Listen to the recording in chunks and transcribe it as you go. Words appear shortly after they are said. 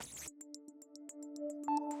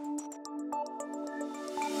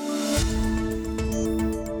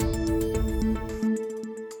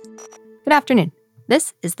Good afternoon.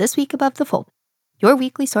 This is This Week Above the Fold, your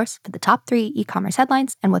weekly source for the top 3 e-commerce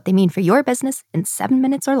headlines and what they mean for your business in 7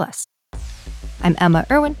 minutes or less. I'm Emma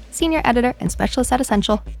Irwin, Senior Editor and Specialist at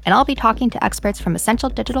Ascential, and I'll be talking to experts from Ascential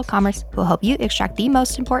Digital Commerce who will help you extract the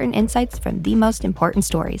most important insights from the most important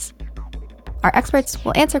stories. Our experts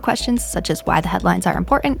will answer questions such as why the headlines are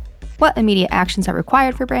important, what immediate actions are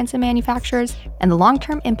required for brands and manufacturers, and the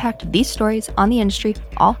long-term impact of these stories on the industry,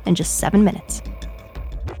 all in just 7 minutes.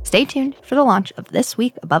 Stay tuned for the launch of This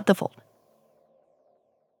Week Above the Fold.